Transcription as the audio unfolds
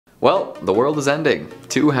Well, the world is ending.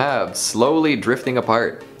 Two halves slowly drifting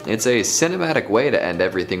apart. It's a cinematic way to end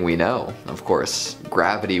everything we know. Of course,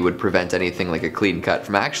 gravity would prevent anything like a clean cut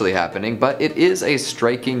from actually happening, but it is a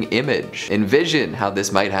striking image. Envision how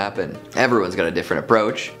this might happen. Everyone's got a different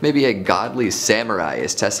approach. Maybe a godly samurai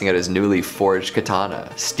is testing out his newly forged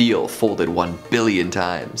katana, steel folded 1 billion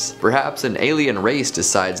times. Perhaps an alien race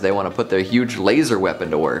decides they want to put their huge laser weapon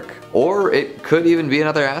to work. Or it could even be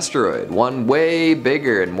another asteroid, one way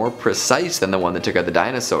bigger and more precise than the one that took out the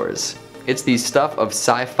dinosaurs. It's the stuff of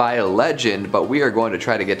sci-fi legend, but we are going to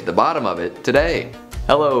try to get to the bottom of it today.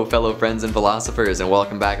 Hello fellow friends and philosophers, and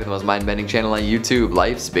welcome back to the most mind-bending channel on YouTube,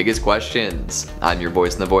 Life's Biggest Questions. I'm your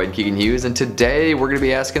voice in the void, Keegan Hughes, and today we're going to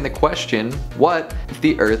be asking the question, what if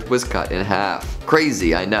the Earth was cut in half?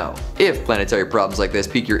 Crazy, I know. If planetary problems like this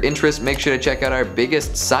pique your interest, make sure to check out our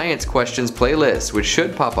biggest science questions playlist, which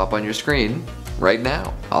should pop up on your screen right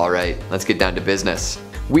now. Alright, let's get down to business.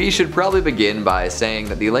 We should probably begin by saying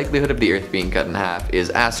that the likelihood of the Earth being cut in half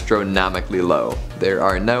is astronomically low. There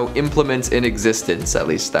are no implements in existence, at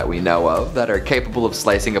least that we know of, that are capable of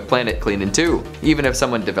slicing a planet clean in two. Even if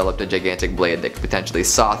someone developed a gigantic blade that could potentially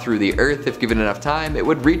saw through the Earth if given enough time, it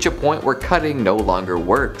would reach a point where cutting no longer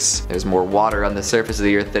works. There's more water on the surface of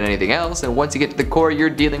the Earth than anything else, and once you get to the core,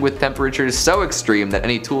 you're dealing with temperatures so extreme that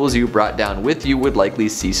any tools you brought down with you would likely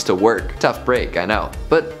cease to work. Tough break, I know.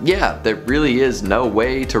 But yeah, there really is no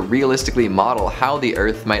way to realistically model how the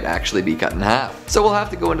Earth might actually be cut in half. So we'll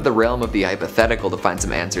have to go into the realm of the hypothetical to find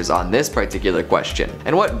some answers on this particular question.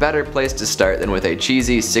 And what better place to start than with a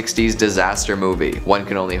cheesy 60s disaster movie? One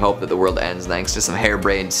can only hope that the world ends thanks to some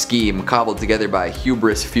harebrained scheme cobbled together by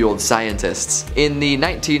hubris-fueled scientists. In the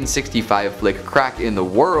 1965 flick Crack in the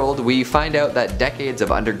World, we find out that decades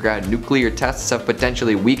of underground nuclear tests have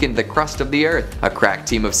potentially weakened the crust of the Earth. A crack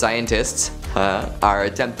team of scientists are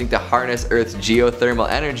attempting to harness Earth's geothermal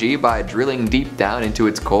energy by drilling deep down into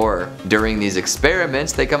its core. During these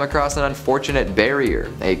experiments, they come across an unfortunate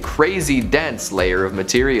barrier, a crazy dense layer of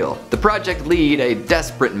material. The project lead, a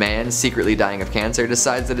desperate man secretly dying of cancer,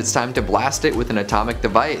 decides that it's time to blast it with an atomic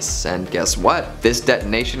device. And guess what? This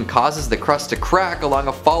detonation causes the crust to crack along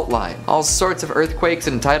a fault line. All sorts of earthquakes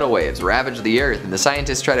and tidal waves ravage the Earth, and the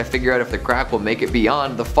scientists try to figure out if the crack will make it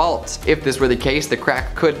beyond the fault. If this were the case, the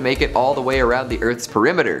crack could make it all the way around the Earth's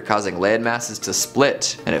perimeter, causing land masses to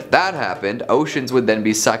split. And if that happened, oceans would then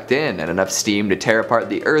be sucked in, and enough steam to tear apart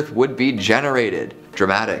the Earth would be generated.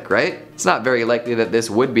 Dramatic, right? It's not very likely that this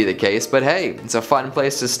would be the case, but hey, it's a fun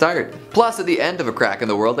place to start. Plus, at the end of a crack in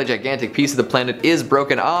the world, a gigantic piece of the planet is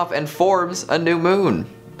broken off and forms a new moon.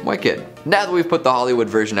 Wicked. Now that we've put the Hollywood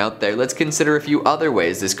version out there, let's consider a few other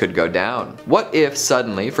ways this could go down. What if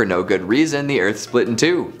suddenly, for no good reason, the Earth split in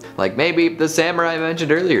two? Like maybe the samurai I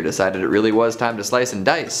mentioned earlier decided it really was time to slice and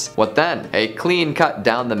dice. What then? A clean cut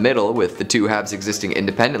down the middle with the two halves existing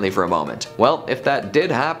independently for a moment. Well, if that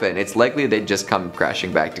did happen, it's likely they'd just come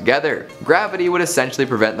crashing back together. Gravity would essentially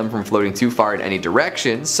prevent them from floating too far in any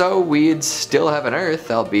direction, so we'd still have an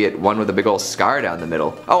Earth, albeit one with a big ol' scar down the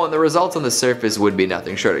middle. Oh, and the results on the surface would be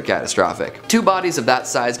nothing short of catastrophic. Two bodies of that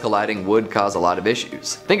size colliding would cause a lot of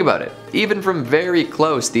issues. Think about it. Even from very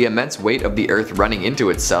close, the immense weight of the Earth running into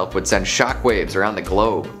itself would send shockwaves around the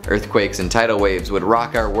globe. Earthquakes and tidal waves would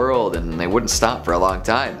rock our world, and they wouldn't stop for a long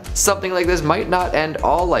time. Something like this might not end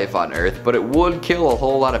all life on Earth, but it would kill a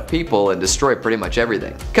whole lot of people and destroy pretty much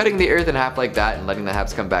everything. Cutting the Earth in half like that and letting the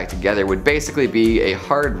halves come back together would basically be a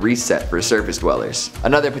hard reset for surface dwellers.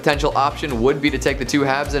 Another potential option would be to take the two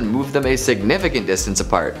halves and move them a significant distance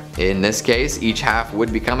apart. In this case, each half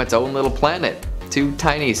would become its own little planet. Two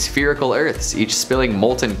tiny spherical Earths, each spilling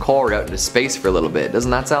molten core out into space for a little bit.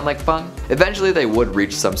 Doesn't that sound like fun? Eventually they would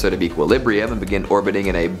reach some sort of equilibrium and begin orbiting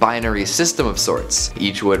in a binary system of sorts.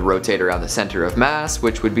 Each would rotate around the center of mass,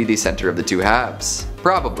 which would be the center of the two halves.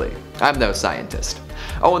 Probably. I'm no scientist.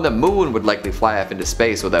 Oh, and the moon would likely fly off into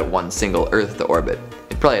space without one single Earth to orbit.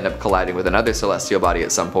 It'd probably end up colliding with another celestial body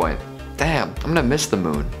at some point. Damn, I'm gonna miss the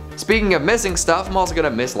moon. Speaking of missing stuff, I'm also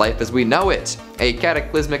gonna miss life as we know it. A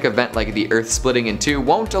cataclysmic event like the Earth splitting in two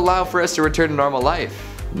won't allow for us to return to normal life.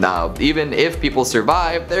 Now, even if people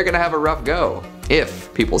survive, they're gonna have a rough go.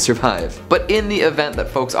 If people survive. But in the event that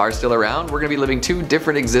folks are still around, we're gonna be living two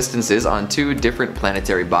different existences on two different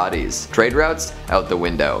planetary bodies. Trade routes, out the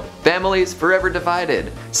window. Families, forever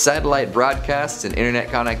divided. Satellite broadcasts and internet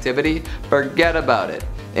connectivity, forget about it.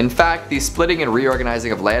 In fact, the splitting and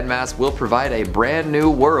reorganizing of landmass will provide a brand new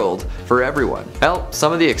world for everyone. Hell,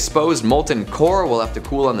 some of the exposed molten core will have to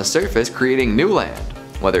cool on the surface, creating new land.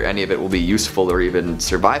 Whether any of it will be useful or even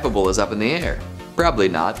survivable is up in the air. Probably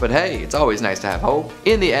not, but hey, it's always nice to have hope.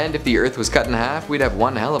 In the end, if the Earth was cut in half, we'd have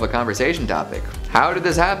one hell of a conversation topic. How did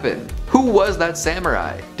this happen? Who was that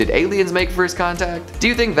samurai? Did aliens make first contact? Do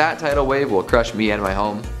you think that tidal wave will crush me and my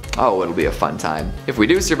home? Oh, it'll be a fun time. If we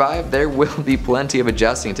do survive, there will be plenty of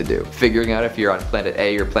adjusting to do. Figuring out if you're on planet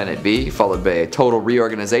A or planet B, followed by a total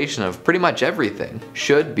reorganization of pretty much everything,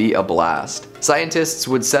 should be a blast. Scientists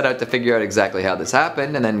would set out to figure out exactly how this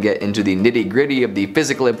happened and then get into the nitty-gritty of the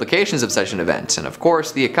physical implications of such an event, and of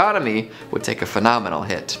course the economy would take a phenomenal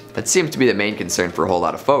hit. That seems to be the main concern for a whole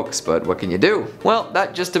lot of folks, but what can you do? Well,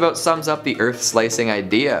 that just about sums up the Earth slicing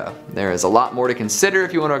idea. There is a lot more to consider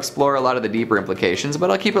if you want to explore a lot of the deeper implications,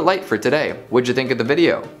 but I'll keep it light for today. What'd you think of the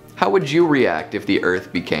video? How would you react if the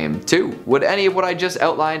Earth became 2? Would any of what I just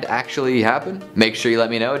outlined actually happen? Make sure you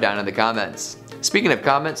let me know down in the comments. Speaking of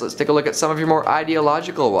comments, let's take a look at some of your more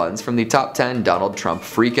ideological ones from the top 10 Donald Trump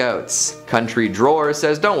freakouts. Country Drawer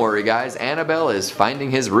says, "Don't worry guys, Annabelle is finding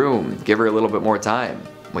his room. Give her a little bit more time."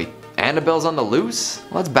 Wait, Annabelle's on the loose?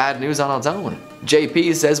 Well, that's bad news on its own.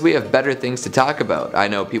 JP says, "We have better things to talk about. I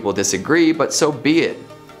know people disagree, but so be it."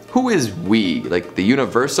 Who is we? Like the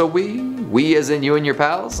universal we? We as in you and your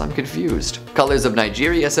pals? I'm confused. Colors of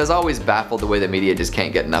Nigeria says, "Always baffled the way the media just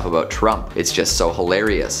can't get enough about Trump. It's just so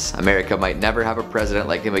hilarious. America might never have a president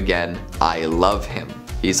like him again. I love him."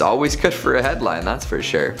 He's always good for a headline, that's for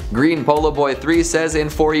sure. Green Polo Boy 3 says, "In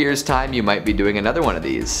 4 years time you might be doing another one of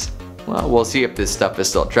these." Well, we'll see if this stuff is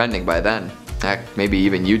still trending by then. Heck, maybe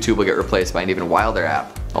even YouTube will get replaced by an even wilder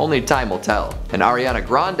app. Only time will tell. And Ariana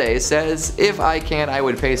Grande says, "If I can, I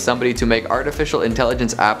would pay somebody to make artificial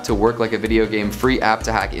intelligence app to work like a video game, free app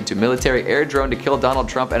to hack into military air drone to kill Donald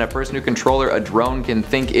Trump, and a person who controller a drone can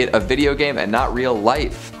think it a video game and not real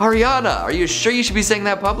life." Ariana, are you sure you should be saying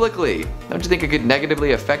that publicly? Don't you think it could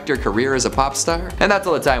negatively affect your career as a pop star? And that's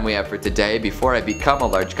all the time we have for today. Before I become a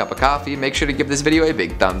large cup of coffee, make sure to give this video a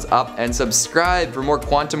big thumbs up and subscribe for more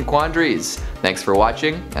quantum quandaries. Thanks for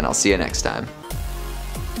watching, and I'll see you next time.